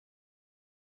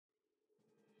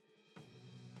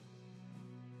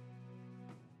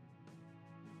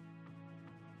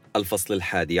الفصل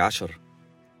 11.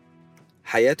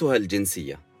 حياتها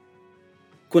الجنسية.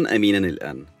 كن أميناً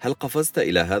الآن. هل قفزت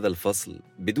إلى هذا الفصل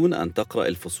بدون أن تقرأ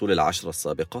الفصول 10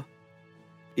 السابقة؟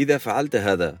 إذا فعلت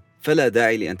هذا فلا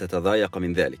داعي لأن تتضايق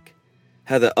من ذلك.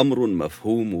 هذا أمر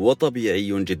مفهوم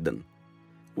وطبيعي جداً.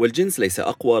 والجنس ليس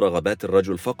أقوى رغبات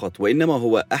الرجل فقط، وإنما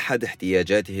هو أحد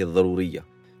احتياجاته الضرورية.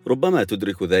 ربما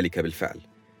تدرك ذلك بالفعل.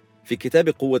 في كتاب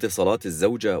قوة صلاة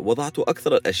الزوجة وضعت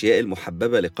أكثر الأشياء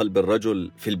المحببة لقلب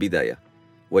الرجل في البداية،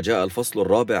 وجاء الفصل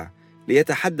 4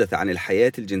 ليتحدث عن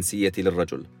الحياة الجنسية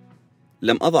للرجل.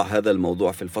 لم أضع هذا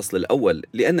الموضوع في الفصل الأول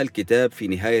لأن الكتاب في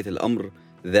نهاية الأمر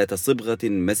ذات صبغة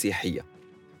مسيحية،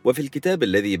 وفي الكتاب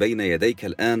الذي بين يديك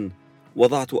الآن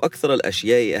وضعت أكثر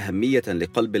الأشياء أهمية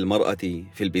لقلب المرأة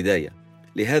في البداية.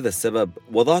 لهذا السبب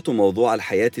وضعت موضوع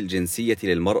الحياة الجنسية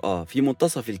للمرأة في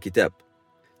منتصف الكتاب.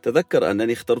 تذكر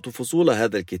أنني اخترت فصول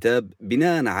هذا الكتاب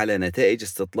بناء على نتائج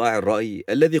استطلاع الرأي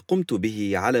الذي قمت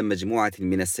به على مجموعة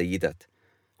من السيدات.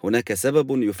 هناك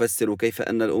سبب يفسر كيف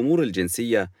أن الأمور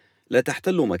الجنسية لا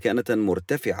تحتل مكانة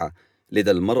مرتفعة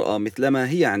لدى المرأة مثلما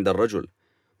هي عند الرجل،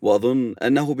 وأظن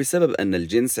أنه بسبب أن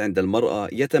الجنس عند المرأة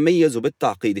يتميز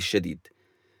بالتعقيد الشديد.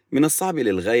 من الصعب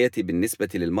للغاية بالنسبة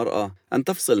للمرأة أن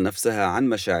تفصل نفسها عن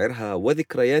مشاعرها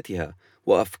وذكرياتها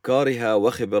وأفكارها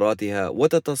وخبراتها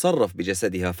وتتصرف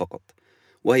بجسدها فقط،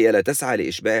 وهي لا تسعى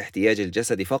لإشباع احتياج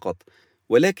الجسد فقط،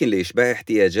 ولكن لإشباع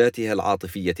احتياجاتها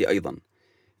العاطفية أيضاً.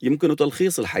 يمكن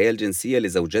تلخيص الحياة الجنسية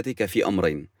لزوجتك في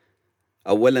أمرين: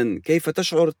 أولاً، كيف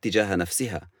تشعر تجاه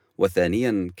نفسها،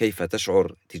 وثانياً، كيف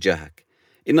تشعر تجاهك.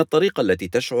 إن الطريقة التي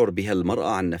تشعر بها المرأة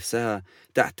عن نفسها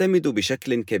تعتمد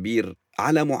بشكل كبير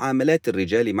على معاملات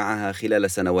الرجال معها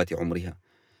خلال سنوات عمرها.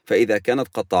 فإذا كانت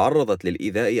قد تعرضت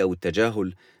للإيذاء أو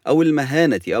التجاهل أو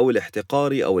المهانة أو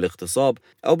الاحتقار أو الاغتصاب،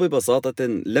 أو ببساطة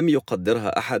لم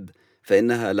يقدرها أحد،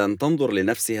 فإنها لن تنظر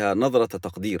لنفسها نظرة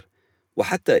تقدير.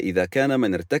 وحتى إذا كان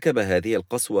من ارتكب هذه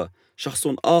القسوة شخص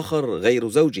آخر غير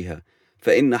زوجها،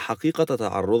 فإن حقيقة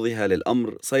تعرضها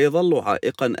للأمر سيظل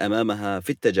عائقاً أمامها في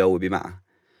التجاوب معه.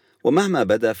 ومهما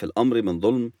بدا في الأمر من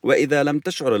ظلم، وإذا لم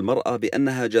تشعر المرأة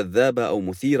بأنها جذابة أو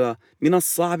مثيرة، من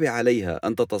الصعب عليها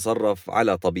أن تتصرف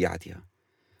على طبيعتها.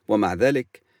 ومع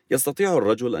ذلك يستطيع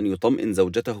الرجل أن يطمئن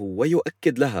زوجته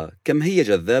ويؤكد لها كم هي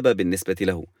جذابة بالنسبة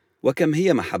له، وكم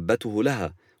هي محبته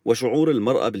لها. وشعور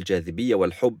المرأة بالجاذبية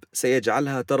والحب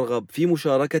سيجعلها ترغب في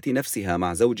مشاركة نفسها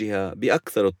مع زوجها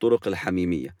بأكثر الطرق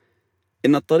الحميمية.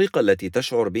 إن الطريقة التي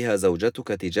تشعر بها زوجتك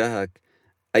تجاهك،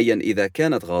 أياً إذا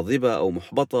كانت غاضبة أو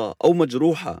محبطة أو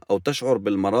مجروحة أو تشعر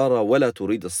بالمرارة ولا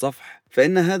تريد الصفح،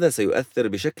 فإن هذا سيؤثر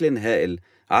بشكل هائل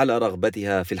على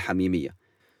رغبتها في الحميمية.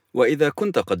 وإذا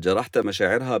كنت قد جرحت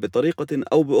مشاعرها بطريقة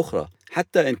أو بأخرى،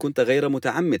 حتى إن كنت غير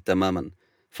متعمد تماماً،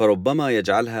 فربما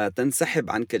يجعلها تنسحب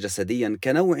عنك جسدياً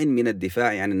كنوع من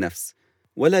الدفاع عن النفس.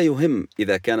 ولا يهم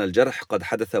إذا كان الجرح قد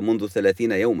حدث منذ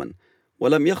 30 يوماً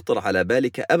ولم يخطر على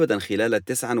بالك أبداً خلال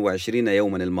 29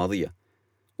 يوماً الماضية.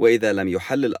 وإذا لم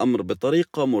يحل الأمر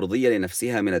بطريقة مرضية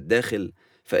لنفسها من الداخل،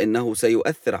 فإنه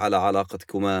سيؤثر على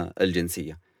علاقتكما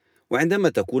الجنسية. وعندما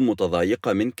تكون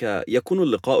متضايقة منك، يكون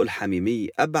اللقاء الحميمي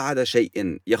أبعد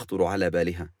شيء يخطر على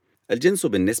بالها. الجنس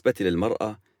بالنسبة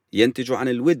للمرأة ينتج عن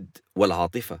الود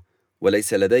والعاطفة،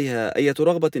 وليس لديها أي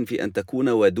رغبة في أن تكون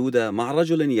ودودة مع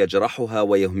رجل يجرحها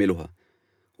ويهملها.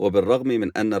 وبالرغم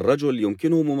من أن الرجل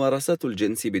يمكنه ممارسة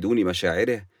الجنس بدون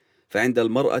مشاعره، فعند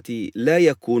المرأة لا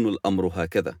يكون الأمر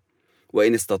هكذا.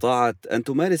 وإن استطاعت أن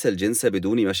تمارس الجنس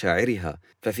بدون مشاعرها،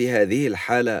 ففي هذه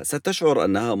الحالة ستشعر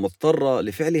أنها مضطرة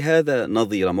لفعل هذا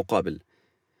نظير مقابل.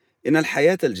 إن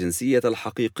الحياة الجنسية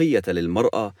الحقيقية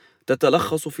للمرأة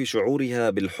تتلخص في شعورها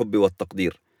بالحب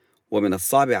والتقدير، ومن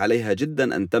الصعب عليها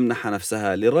جدا أن تمنح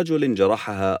نفسها لرجل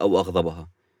جرحها أو أغضبها.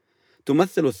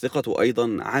 تمثل الثقة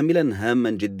أيضا عاملا هاما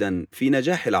جدا في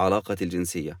نجاح العلاقة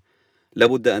الجنسية.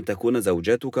 لابد أن تكون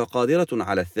زوجاتك قادرة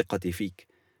على الثقة فيك،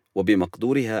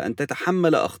 وبمقدورها أن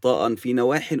تتحمل أخطاء في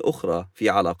نواحي أخرى في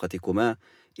علاقتكما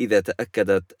إذا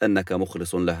تأكدت أنك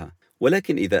مخلص لها.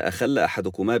 ولكن إذا أخل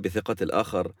أحدكما بثقة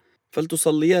الآخر،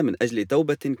 فلتصليا من أجل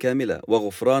توبة كاملة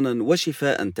وغفرانا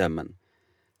وشفاء تاما.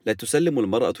 لا تسلم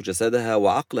المرأة جسدها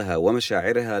وعقلها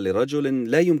ومشاعرها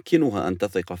لرجل لا يمكنها أن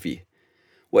تثق فيه.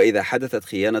 وإذا حدثت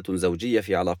خيانة زوجية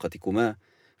في علاقتكما،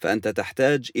 فأنت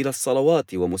تحتاج إلى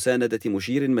الصلوات ومساندة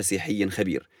مشير مسيحي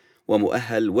خبير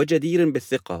ومؤهل وجدير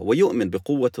بالثقة، ويؤمن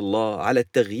بقوة الله على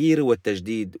التغيير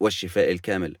والتجديد والشفاء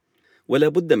الكامل. ولا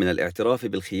بد من الاعتراف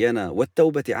بالخيانة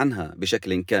والتوبة عنها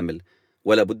بشكل كامل،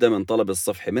 ولا بد من طلب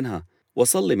الصفح منها.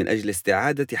 وصل من أجل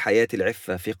استعادة حياة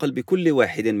العفة في قلب كل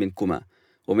واحد منكما،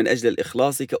 ومن أجل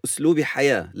الإخلاص كأسلوب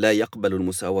حياة لا يقبل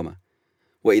المساومة.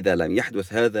 وإذا لم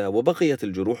يحدث هذا وبقيت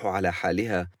الجروح على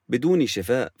حالها بدون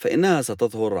شفاء فإنها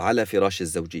ستظهر على فراش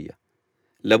الزوجية.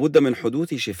 لابد من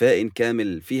حدوث شفاء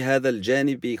كامل في هذا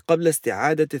الجانب قبل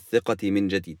استعادة الثقة من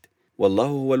جديد، والله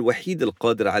هو الوحيد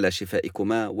القادر على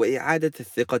شفائكما وإعادة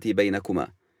الثقة بينكما.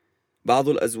 بعض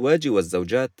الأزواج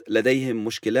والزوجات لديهم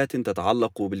مشكلات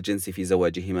تتعلق بالجنس في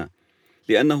زواجهما،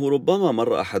 لأنه ربما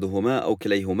مر أحدهما أو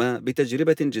كليهما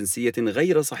بتجربة جنسية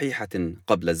غير صحيحة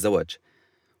قبل الزواج،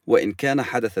 وإن كان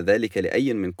حدث ذلك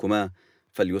لأي منكما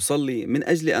فليصلي من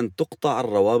أجل أن تقطع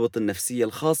الروابط النفسية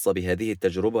الخاصة بهذه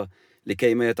التجربة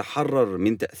لكيما يتحرر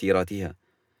من تأثيراتها.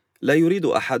 لا يريد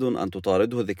أحد أن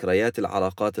تطارده ذكريات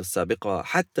العلاقات السابقة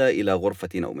حتى إلى غرفة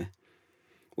نومه.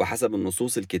 وحسب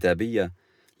النصوص الكتابية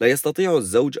لا يستطيع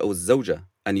الزوج أو الزوجة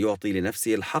أن يعطي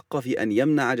لنفسه الحق في أن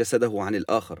يمنع جسده عن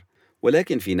الآخر،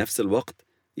 ولكن في نفس الوقت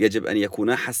يجب أن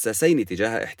يكونا حساسين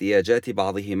تجاه احتياجات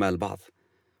بعضهما البعض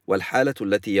والحالة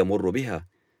التي يمر بها.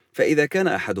 فإذا كان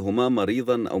أحدهما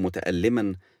مريضا أو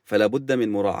متألما فلا بد من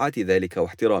مراعاة ذلك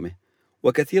واحترامه.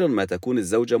 وكثيرا ما تكون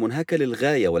الزوجة منهكة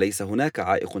للغاية وليس هناك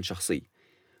عائق شخصي،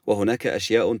 وهناك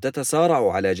أشياء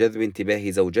تتسارع على جذب انتباه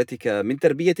زوجتك، من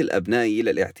تربية الأبناء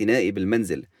إلى الاعتناء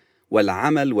بالمنزل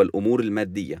والعمل والأمور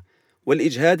المادية،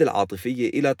 والإجهاد العاطفي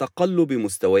إلى تقلب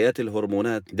مستويات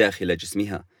الهرمونات داخل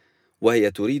جسمها،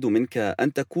 وهي تريد منك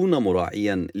أن تكون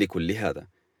مراعيا لكل هذا.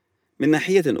 من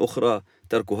ناحية أخرى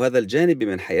ترك هذا الجانب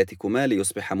من حياتكما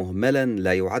ليصبح مهملا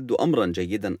لا يعد أمرا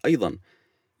جيدا أيضا.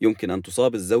 يمكن أن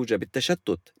تصاب الزوجة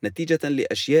بالتشتت نتيجة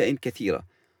لأشياء كثيرة،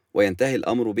 وينتهي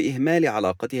الأمر بإهمال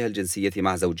علاقتها الجنسية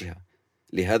مع زوجها.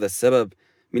 لهذا السبب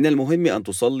من المهم أن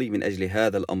تصلي من أجل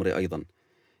هذا الأمر أيضا.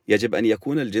 يجب أن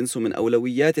يكون الجنس من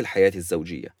أولويات الحياة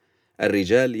الزوجية.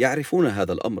 الرجال يعرفون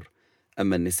هذا الأمر،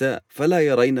 أما النساء فلا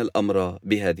يرين الأمر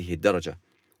بهذه الدرجة،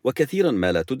 وكثيرا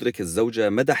ما لا تدرك الزوجة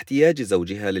مدى احتياج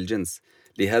زوجها للجنس.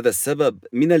 لهذا السبب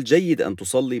من الجيد أن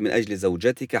تصلي من أجل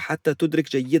زوجتك حتى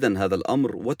تدرك جيدا هذا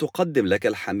الأمر وتقدم لك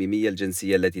الحميمية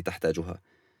الجنسية التي تحتاجها.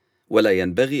 ولا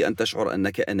ينبغي أن تشعر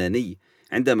أنك أناني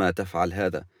عندما تفعل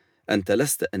هذا. أنت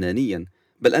لست أنانيا،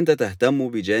 بل أنت تهتم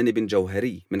بجانب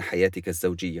جوهري من حياتك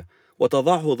الزوجية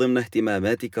وتضعه ضمن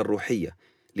اهتماماتك الروحية،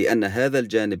 لأن هذا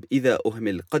الجانب إذا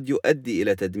أهمل قد يؤدي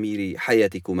إلى تدمير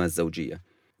حياتكما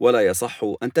الزوجية. ولا يصح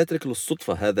أن تترك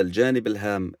للصدفة هذا الجانب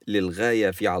الهام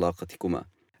للغاية في علاقتكما.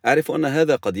 أعرف أن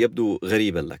هذا قد يبدو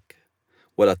غريبا لك،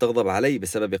 ولا تغضب علي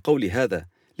بسبب قولي هذا،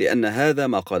 لأن هذا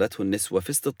ما قالته النسوة في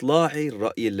استطلاع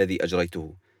الرأي الذي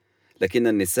أجريته. لكن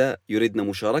النساء يريدن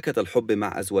مشاركة الحب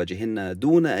مع أزواجهن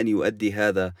دون أن يؤدي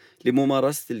هذا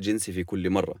لممارسة الجنس في كل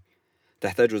مرة.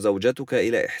 تحتاج زوجتك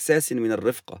إلى إحساس من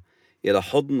الرفقة، إلى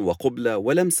حضن وقبلة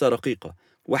ولمسة رقيقة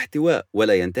واحتواء،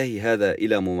 ولا ينتهي هذا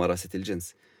إلى ممارسة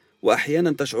الجنس.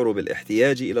 وأحيانا تشعر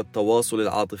بالاحتياج إلى التواصل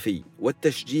العاطفي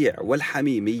والتشجيع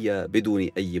والحميمية بدون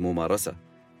أي ممارسة.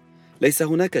 ليس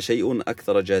هناك شيء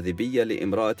أكثر جاذبية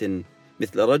لامرأة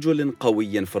مثل رجل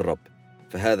قوي في الرب،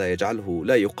 فهذا يجعله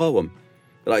لا يقاوم.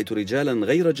 رأيت رجالا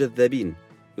غير جذابين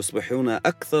يصبحون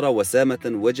أكثر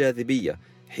وسامة وجاذبية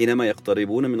حينما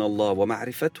يقتربون من الله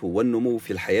ومعرفته والنمو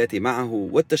في الحياة معه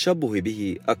والتشبه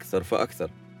به أكثر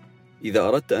فأكثر. إذا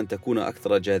أردت أن تكون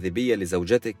أكثر جاذبية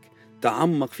لزوجتك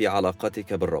تعمق في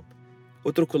علاقتك بالرب،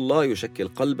 اترك الله يشكل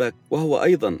قلبك، وهو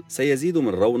أيضا سيزيد من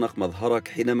رونق مظهرك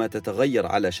حينما تتغير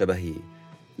على شبهه.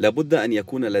 لابد أن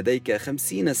يكون لديك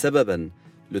 50 سببا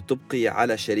لتبقي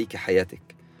على شريك حياتك،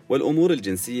 والأمور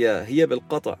الجنسية هي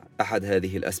بالقطع أحد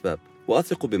هذه الأسباب.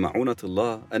 وأثق بمعونة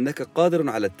الله أنك قادر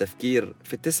على التفكير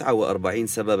في 49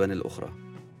 سببا الأخرى.